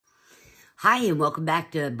Hi, and welcome back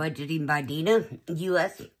to Budgeting by Deena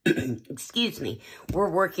US. Excuse me. We're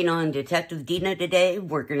working on Detective Deena today.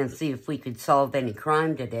 We're going to see if we could solve any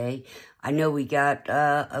crime today. I know we got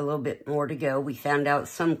a little bit more to go. We found out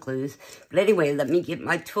some clues. But anyway, let me get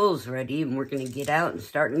my tools ready, and we're going to get out and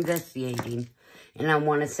start investigating. And I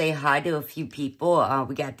want to say hi to a few people.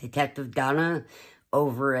 We got Detective Deena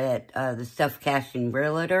over at the Stuff Cashing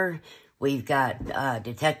Realtor. We've got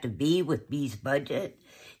Detective B with B's Budget.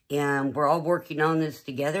 And we're all working on this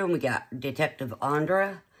together. And we got Detective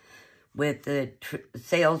Andra with the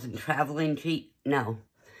sales and traveling chief. No,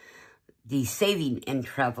 the saving and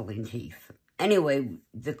traveling chief. Anyway,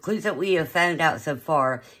 the clues that we have found out so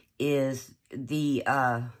far is the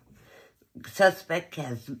suspect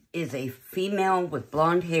is a female with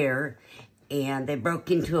blonde hair. And they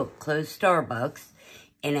broke into a closed Starbucks.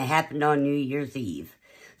 And it happened on New Year's Eve.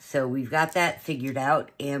 So we've got that figured out,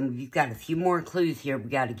 and we've got a few more clues here we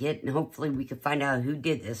got to get, and hopefully we can find out who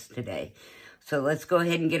did this today. So let's go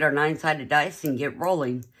ahead and get our 9-sided dice and get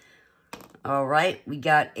rolling. All right, we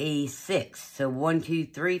got a 6. So 1, 2,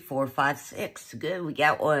 3, 4, 5, 6. Good, we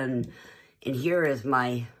got one. And here is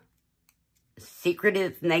my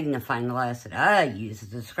secretive magnifying glass that I use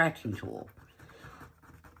as a scratching tool.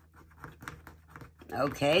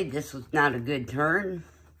 Okay, this was not a good turn,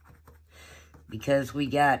 because we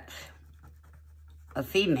got a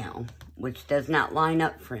female, which does not line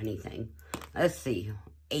up for anything. Let's see.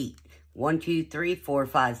 8. 1, 2, 3, 4,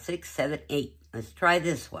 5, 6, 7, 8. Let's try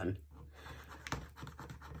this one.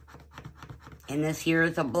 And this here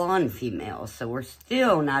is a blonde female, so we're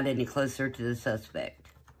still not any closer to the suspect.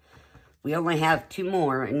 We only have 2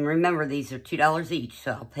 more, and remember, these are $2 each,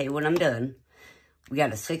 so I'll pay when I'm done. We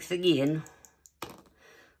got a 6 again.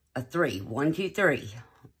 A 3. 1, 2, 3.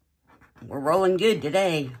 We're rolling good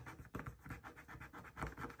today.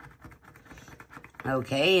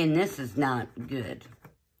 Okay, and this is not good.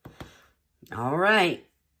 All right.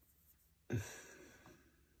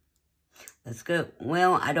 Let's go.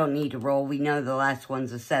 Well, I don't need to roll. We know the last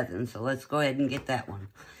one's a 7, so let's go ahead and get that one.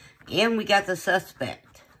 And we got the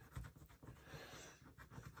suspect.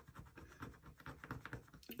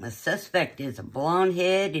 The suspect is a blonde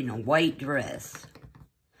head in a white dress.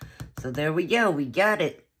 So there we go. We got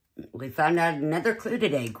it. We found out another clue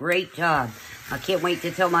today. Great job. I can't wait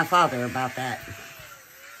to tell my father about that,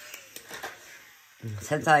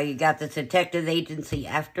 since I got the detective agency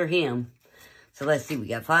after him. So let's see. We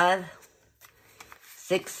got 5,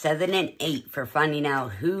 6, 7, and 8 for finding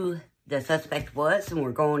out who the suspect was. And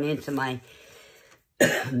we're going into my,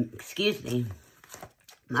 excuse me,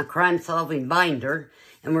 my crime-solving binder.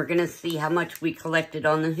 And we're going to see how much we collected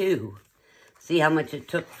on the who. See how much it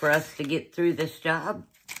took for us to get through this job.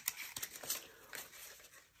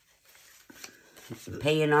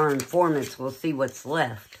 Paying our informants, we'll see what's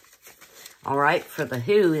left. All right, for the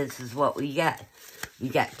who, this is what we got. We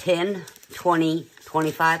got 10, 20,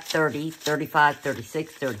 25, 30, 35,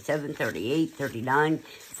 36, 37, 38, 39,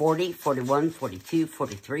 40, 41, 42,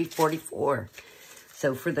 43, 44.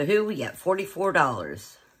 So for the who, we got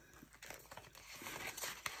 $44.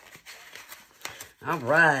 All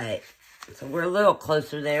right, so we're a little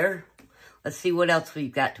closer there. Let's see what else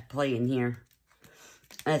we've got to play in here.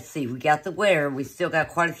 Let's see, we got the where. We still got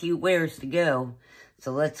quite a few wheres to go.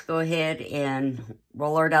 So let's go ahead and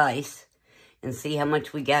roll our dice and see how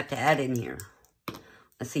much we got to add in here.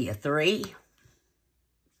 Let's see, a 3,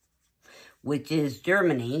 which is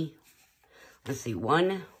Germany. Let's see,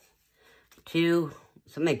 1, 2,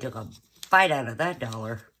 somebody took a bite out of that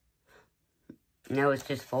dollar. No, it's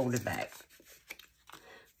just folded back.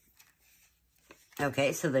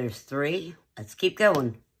 Okay, so there's 3. Let's keep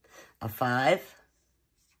going. A 5.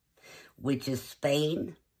 Which is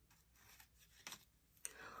Spain.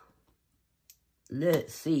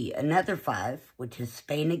 Let's see, another 5, which is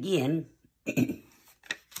Spain again. Have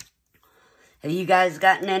you guys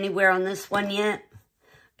gotten anywhere on this one yet?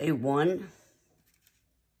 A 1,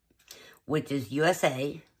 which is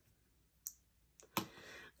USA.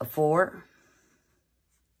 A 4.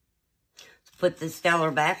 Let's put this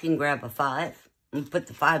dollar back and grab a 5. And put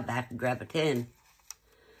the 5 back and grab a 10.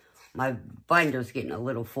 My binder's getting a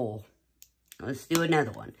little full. Let's do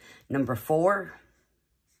another one. Number 4.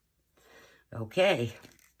 Okay.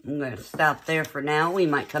 I'm going to stop there for now. We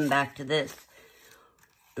might come back to this.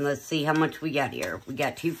 And let's see how much we got here. We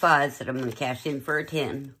got 2 5s that I'm going to cash in for a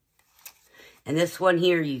 10. And this one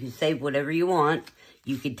here, you can save whatever you want.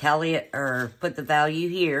 You can tally it or put the value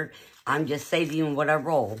here. I'm just saving what I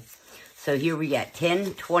roll. So here we got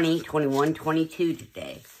 10, 20, 21, 22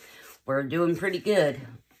 today. We're doing pretty good.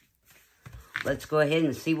 Let's go ahead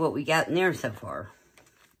and see what we got in there so far.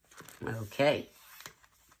 Okay.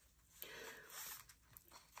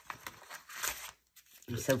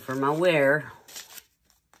 So for my where,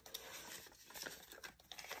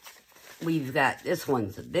 we've got, this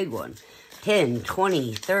one's a big one. 10,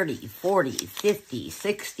 20, 30, 40, 50,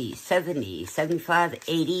 60, 70, 75,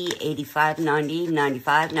 80, 85, 90,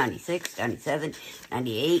 95, 96, 97,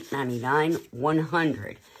 98, 99,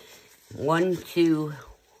 100. 1, 2,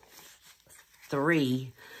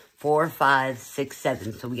 3, 4, 5, 6,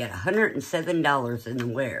 7. So we got $107 in the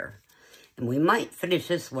where. And we might finish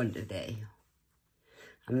this one today.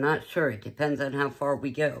 I'm not sure. It depends on how far we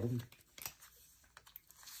go.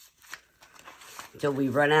 Till we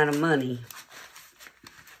run out of money.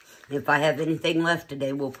 If I have anything left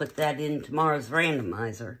today, we'll put that in tomorrow's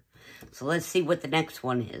randomizer. So let's see what the next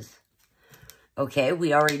one is. Okay,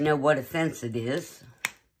 we already know what offense it is.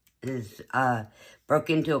 Is broke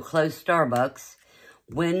into a closed Starbucks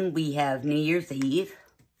when we have New Year's Eve.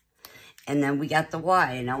 And then we got the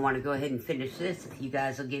why. And I want to go ahead and finish this. If you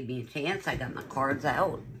guys will give me a chance. I got my cards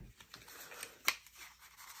out.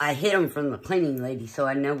 I hid them from the cleaning lady, so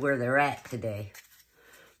I know where they're at today.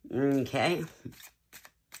 Okay.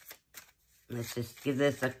 Let's just give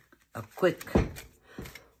this a quick...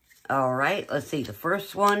 Alright, let's see. The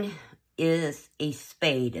first one is a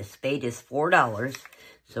spade. A spade is $4.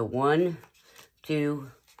 So 1,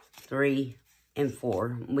 2, 3, and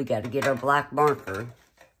 4. We got to get our black marker.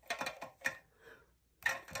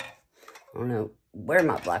 I don't know where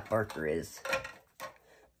my black marker is.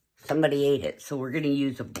 Somebody ate it. So we're going to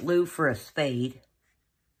use a blue for a spade.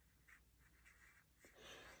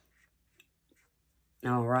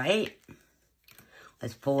 Alright.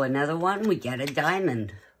 Let's pull another one. We got a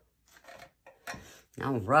diamond.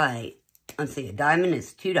 Alright. Let's see. A diamond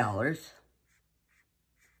is $2.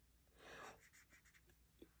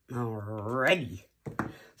 Alrighty.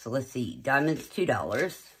 So let's see. Diamond's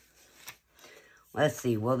 $2. Let's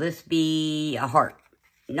see. Will this be a heart?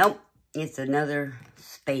 Nope. It's another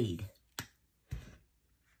spade.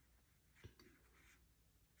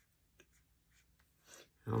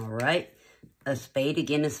 Alright. A spade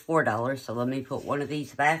again is $4. So let me put one of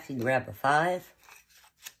these back and grab a 5.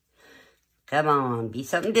 Come on. Be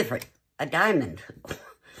something different. A diamond.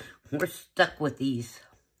 We're stuck with these.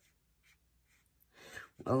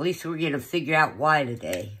 Well, at least we're going to figure out why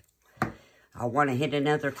today. I want to hit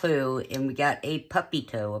another clue, and we got a puppy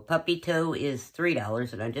toe. A puppy toe is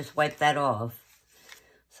 $3, and I just wiped that off.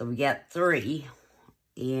 So we got 3,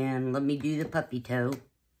 and let me do the puppy toe.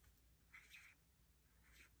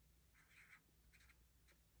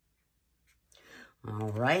 All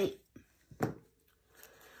right.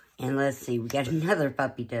 And let's see, we got another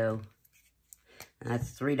puppy toe.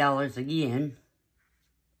 That's $3 again.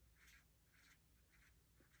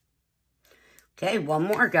 Okay, one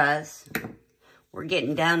more, guys. We're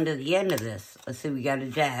getting down to the end of this. Let's see, we got a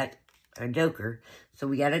jack, a joker. So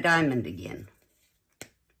we got a diamond again.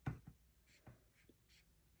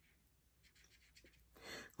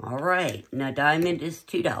 All right, now diamond is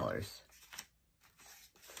 $2.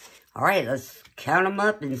 All right, let's count them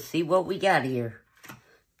up and see what we got here.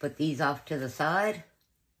 Put these off to the side.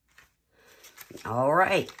 All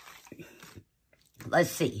right. Let's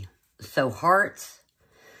see. So hearts.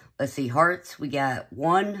 Let's see, hearts, we got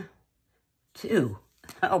 1, 2.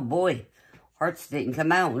 Oh, boy. Hearts didn't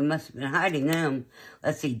come out. We must have been hiding them.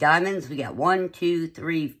 Let's see, diamonds, we got 1, 2,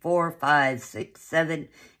 3, 4, 5, 6, 7,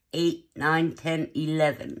 8, 9, 10,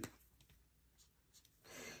 11.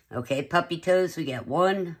 Okay, puppy toes, we got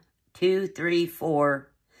 1, 2, 3,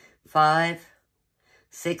 4, 5,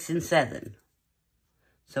 6, and 7.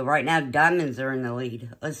 So right now, diamonds are in the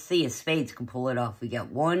lead. Let's see if spades can pull it off. We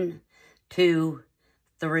got 1, 2,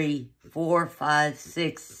 3, 4, 5,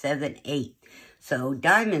 6, 7, 8. So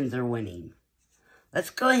diamonds are winning.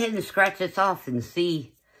 Let's go ahead and scratch this off and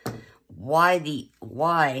see why the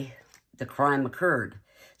crime occurred.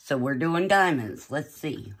 So we're doing diamonds. Let's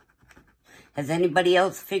see. Has anybody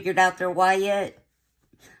else figured out their why yet?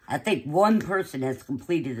 I think one person has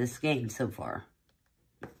completed this game so far.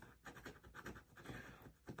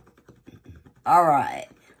 All right.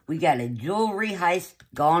 We got a jewelry heist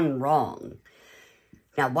gone wrong.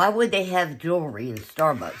 Now, why would they have jewelry in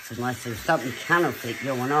Starbucks unless there's something counterfeit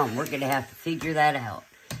going on? We're going to have to figure that out.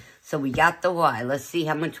 So we got the why. Let's see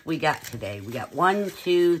how much we got today. We got 1,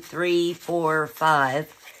 2, 3, 4,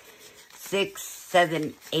 5, 6,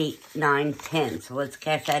 7, 8, 9, 10. So let's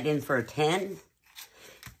cash that in for a 10.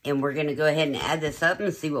 And we're going to go ahead and add this up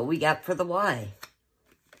and see what we got for the why.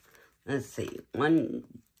 Let's see. 1...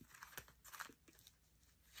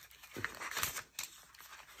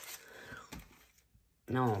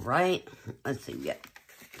 All right, let's see, we got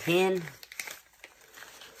 10.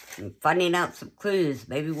 I'm finding out some clues.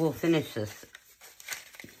 Maybe we'll finish this.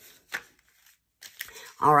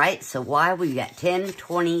 All right, so why? We got 10,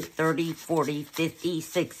 20, 30, 40, 50,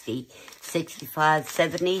 60, 65,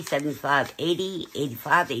 70, 75, 80,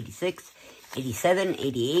 85, 86, 87,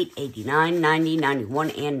 88, 89, 90, 91,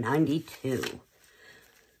 and 92.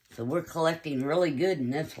 So we're collecting really good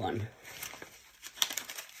in this one.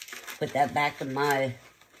 Put that back in my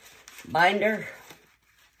binder.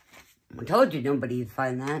 I told you nobody would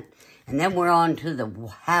find that. And then we're on to the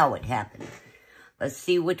how it happened. Let's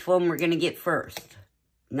see which one we're going to get first.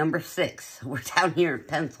 Number 6. We're down here at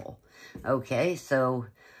pencil. Okay, so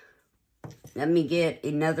let me get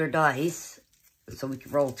another dice so we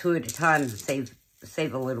can roll 2 at a time and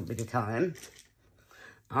save a little bit of time.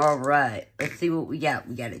 All right, let's see what we got.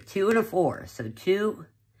 We got a 2 and a 4. So 2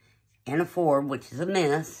 and a 4, which is a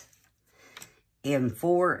miss, and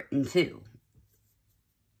 4 and 2.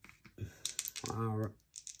 All right,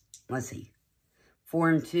 let's see. 4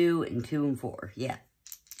 and 2 and 2 and 4. Yeah.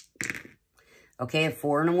 Okay, a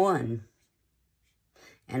 4 and a 1.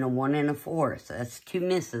 And a 1 and a 4. So that's 2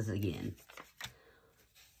 misses again.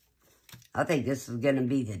 I think this is going to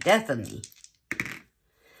be the death of me.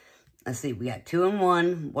 Let's see, we got 2 and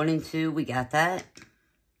 1, 1 and 2, we got that.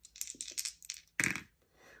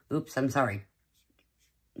 Oops, I'm sorry.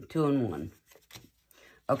 2 and 1.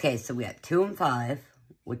 Okay, so we got 2 and 5,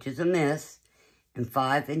 which is a miss, and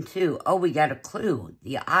 5 and 2. Oh, we got a clue.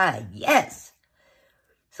 The I, yes!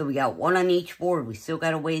 So we got 1 on each board. We still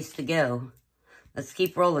got a ways to go. Let's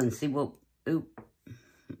keep rolling, see what, oop,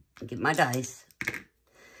 get my dice.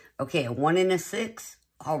 Okay, a 1 and a 6.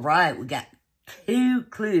 All right, we got 2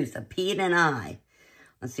 clues, a P and an I.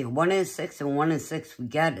 Let's see, a 1 and a 6 and 1 and 6. We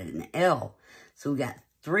got an L. So we got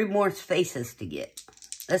 3 more spaces to get.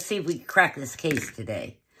 Let's see if we can crack this case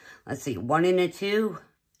today. Let's see, 1 and a 2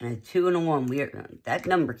 and a 2 and a 1. That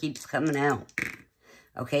number keeps coming out.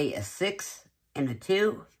 Okay, a 6 and a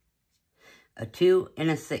 2. A 2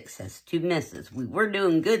 and a 6. That's 2 misses. We were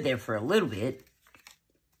doing good there for a little bit.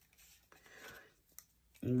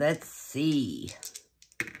 Let's see.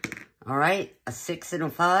 All right, a 6 and a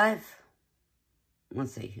 5.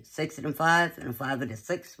 Let's see, 6 and a 5 and a 5 and a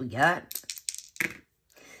 6 we got.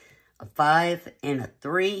 A 5 and a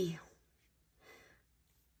 3.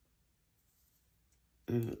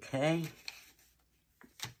 Okay.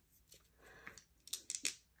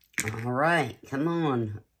 All right, come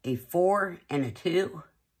on. A 4 and a 2.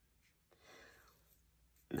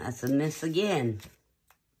 That's a miss again.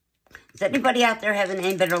 Is anybody out there having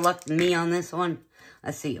any better luck than me on this one?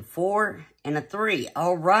 Let's see, a 4 and a 3.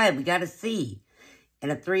 All right, we got a C.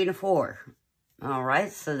 And a 3 and a 4. All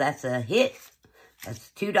right, so that's a hit. That's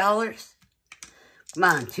 $2. Come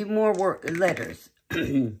on, 2 more letters.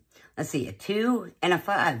 Let's see, a 2 and a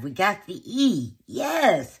 5. We got the E.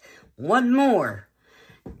 Yes, 1 more.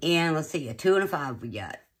 And let's see, a 2 and a 5 we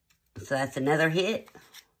got. So that's another hit.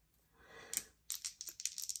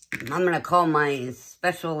 I'm going to call my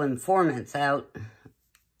special informants out.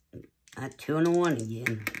 A 2 and a 1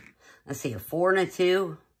 again. Let's see, a 4 and a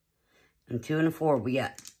 2. And 2 and a 4 we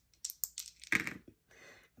got.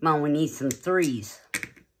 Come on, we need some 3s.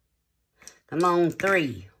 Come on,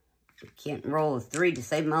 3. Can't roll a 3 to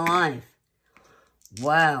save my life.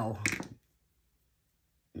 Wow.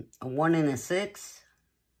 A 1 and a 6.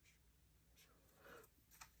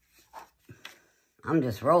 I'm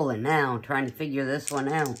just rolling now, trying to figure this one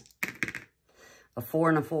out. A 4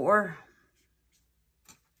 and a 4.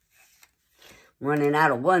 Running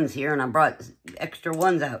out of 1s here, and I brought extra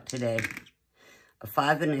 1s out today. A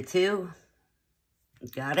 5 and a 2.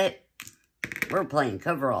 Got it. We're playing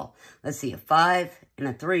coverall. Let's see, a 5 and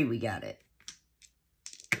a 3, we got it.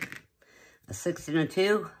 A 6 and a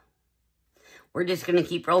 2. We're just going to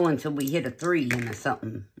keep rolling until we hit a 3 and a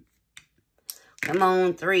something. Come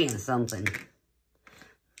on, 3 and something.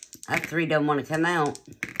 That 3 don't want to come out.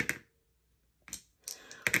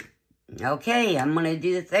 Okay, I'm going to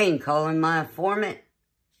do the thing, calling my informant.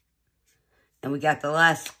 And we got the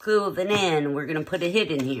last clue of an N. We're going to put a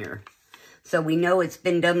hit in here. So we know it's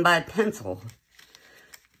been done by a pencil.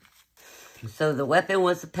 So the weapon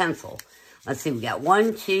was a pencil. Let's see, we got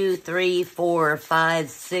 1, 2, 3, 4, 5,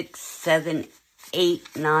 6, 7,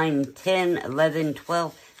 8, 9, 10, 11,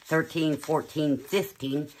 12, 13, 14,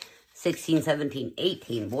 15, 16, 17,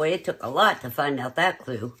 18. Boy, it took a lot to find out that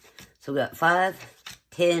clue. So we got 5,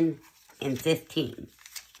 10, and 15.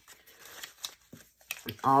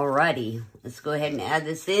 Alrighty, let's go ahead and add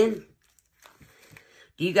this in.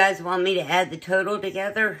 Do you guys want me to add the total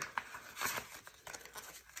together?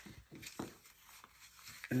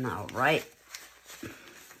 Alright.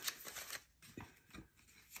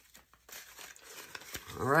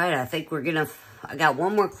 Alright, I think we're gonna, I got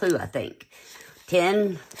one more clue, I think.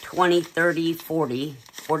 10, 20, 30, 40,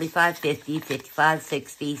 45, 50, 55,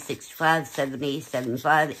 60, 65, 70,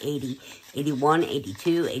 75, 80, 81,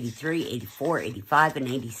 82, 83, 84, 85, and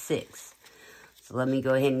 86. So let me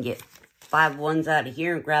go ahead and get 5 ones out of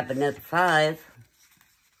here and grab another 5.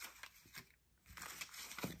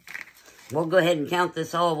 We'll go ahead and count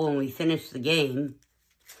this all when we finish the game.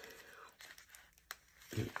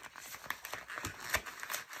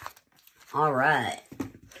 All right.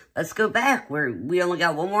 Let's go back. We only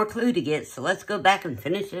got one more clue to get, so let's go back and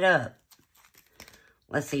finish it up.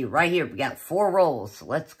 Let's see, right here, we got 4 rolls. So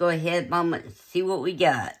let's go ahead, Mama, and see what we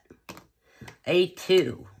got. A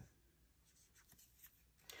 2.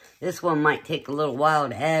 This one might take a little while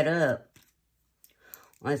to add up.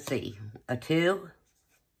 Let's see, a 2.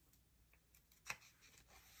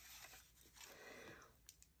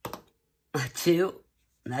 A 2.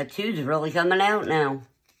 That 2's really coming out now.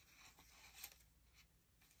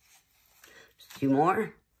 2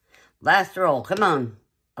 more. Last roll. Come on.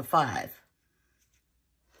 A 5.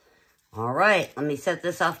 All right. Let me set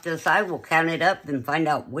this off to the side. We'll count it up and find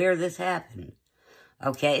out where this happened.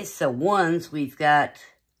 Okay. So ones, we've got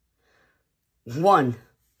 1.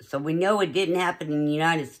 So we know it didn't happen in the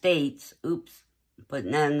United States. Oops.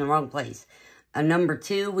 Putting that in the wrong place. A number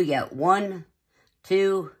 2, we got 1,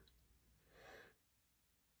 2,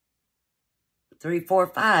 3, 4,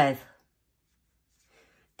 5.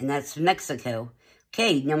 And that's Mexico.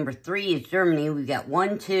 Okay, number 3 is Germany. We got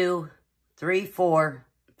 1, 2, 3, 4,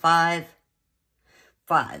 5,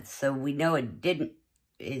 5. So we know it didn't.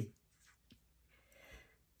 It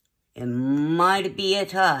might be a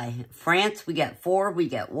tie. France, we got 4. We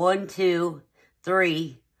got 1, 2,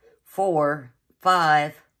 3, 4,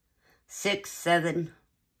 5, 6, 7.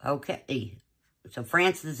 Okay. So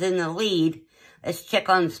France is in the lead. Let's check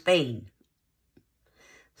on Spain.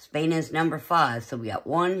 Spain is number 5. So we got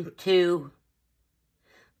 1, 2,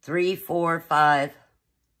 3, 4, 5,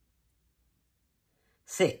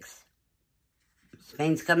 6.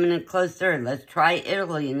 Spain's coming in close third. Let's try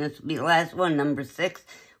Italy, and this will be the last one. Number 6,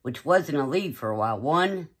 which was in a lead for a while.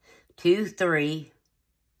 1, 2, 3,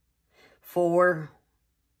 4,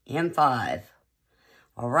 and 5.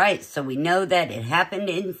 All right, so we know that it happened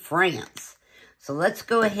in France. So let's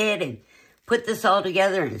go ahead and put this all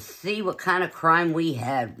together and see what kind of crime we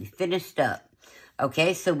had. We finished up.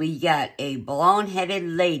 Okay, so we got a blonde-headed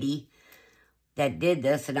lady that did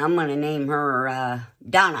this, and I'm going to name her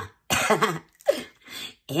Donna.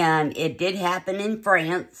 And it did happen in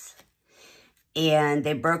France. And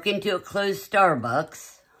they broke into a closed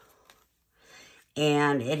Starbucks.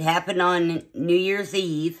 And it happened on New Year's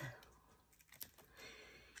Eve.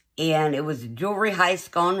 And it was a jewelry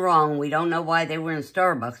heist gone wrong. We don't know why they were in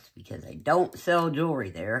Starbucks because they don't sell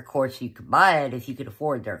jewelry there. Of course, you could buy it if you could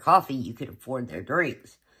afford their coffee. You could afford their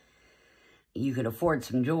drinks. You could afford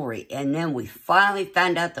some jewelry. And then we finally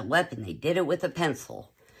found out the weapon. They did it with a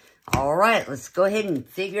pencil. All right, let's go ahead and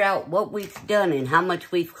figure out what we've done and how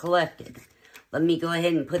much we've collected. Let me go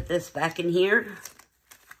ahead and put this back in here.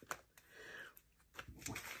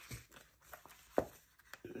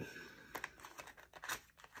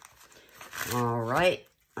 All right,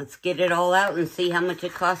 let's get it all out and see how much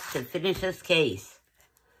it costs to finish this case.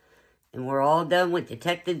 And we're all done with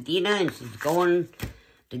Detective Deena, and she's going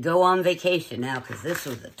to go on vacation now because this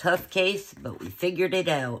was a tough case, but we figured it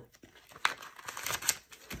out.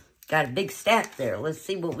 Got a big stack there. Let's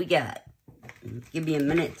see what we got. Give me a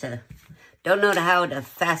minute to... Don't know how to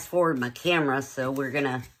fast forward my camera, so we're going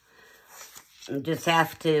to just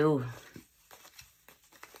have to...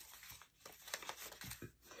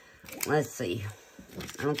 Let's see.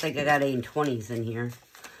 I don't think I got any 20s in here.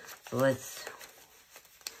 So let's...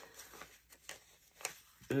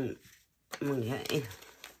 Okay.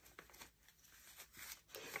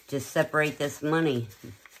 Just separate this money.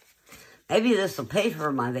 Maybe this will pay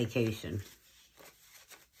for my vacation.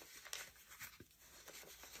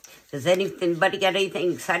 Does anybody got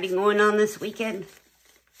anything exciting going on this weekend?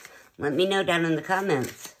 Let me know down in the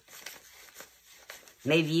comments.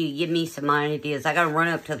 Maybe you give me some ideas. I got to run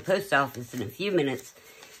up to the post office in a few minutes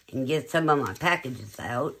and get some of my packages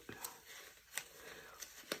out.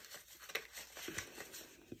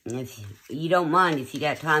 And if you don't mind, if you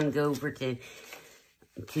got time, go over to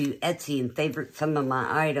Etsy and favorite some of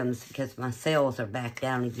my items because my sales are back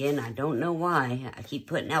down again. I don't know why. I keep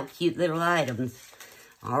putting out cute little items.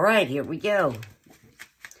 All right, here we go.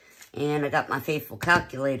 And I got my faithful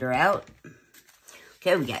calculator out.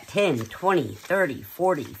 Okay, we got 10, 20, 30,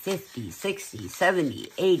 40, 50, 60,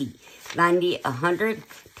 70, 80, 90, 100.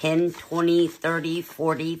 10, 20, 30,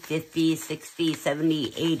 40, 50, 60,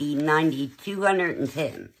 70, 80, 90,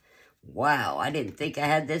 210. Wow, I didn't think I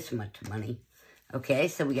had this much money. Okay,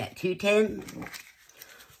 so we got 210,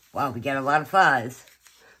 Wow, we got a lot of 5s.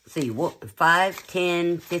 Let's see, 5,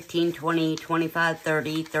 10, 15, 20, 25,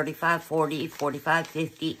 30, 35, 40, 45,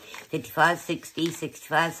 50, 55, 60,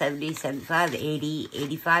 65, 70, 75, 80,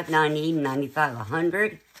 85, 90, 95,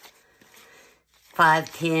 100.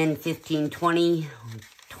 5, 10, 15, 20,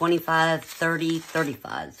 25, 30,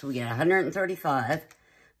 35. So we got 135.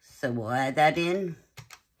 So we'll add that in.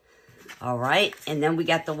 All right, and then we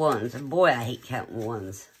got the 1s. And boy, I hate counting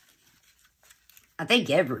 1s. I think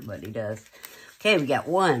everybody does. Okay, we got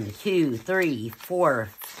 1, 2, 3, 4,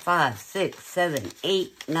 5, 6, 7,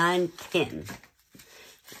 8, 9, 10.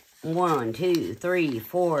 1, 2, 3,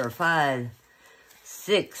 4, 5,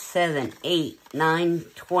 6, 7, 8, 9,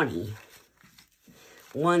 20.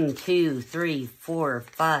 1, 2, 3, 4,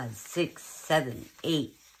 5, 6, 7,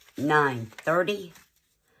 8, 9, 30.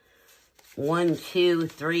 1, 2,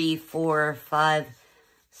 3, 4, 5,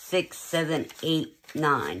 6, 7, 8,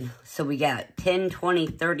 9. So we got 10, 20,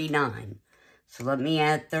 39. So let me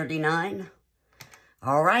add 39.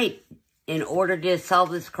 All right. In order to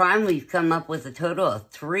solve this crime, we've come up with a total of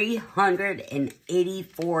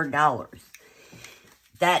 $384.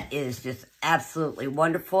 That is just absolutely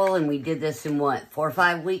wonderful. And we did this in what, 4 or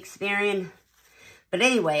 5 weeks, Marion? But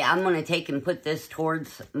anyway, I'm going to take and put this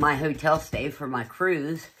towards my hotel stay for my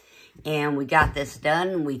cruise. And we got this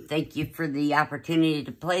done. We thank you for the opportunity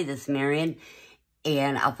to play this, Marion.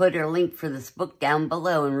 And I'll put a link for this book down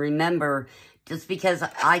below. And remember, just because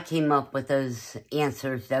I came up with those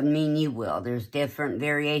answers doesn't mean you will. There's different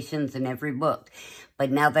variations in every book.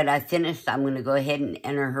 But now that I've finished, I'm going to go ahead and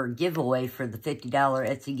enter her giveaway for the $50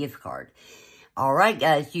 Etsy gift card. All right,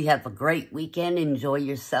 guys, you have a great weekend. Enjoy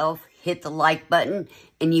yourself. Hit the like button,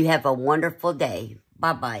 and you have a wonderful day.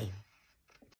 Bye-bye.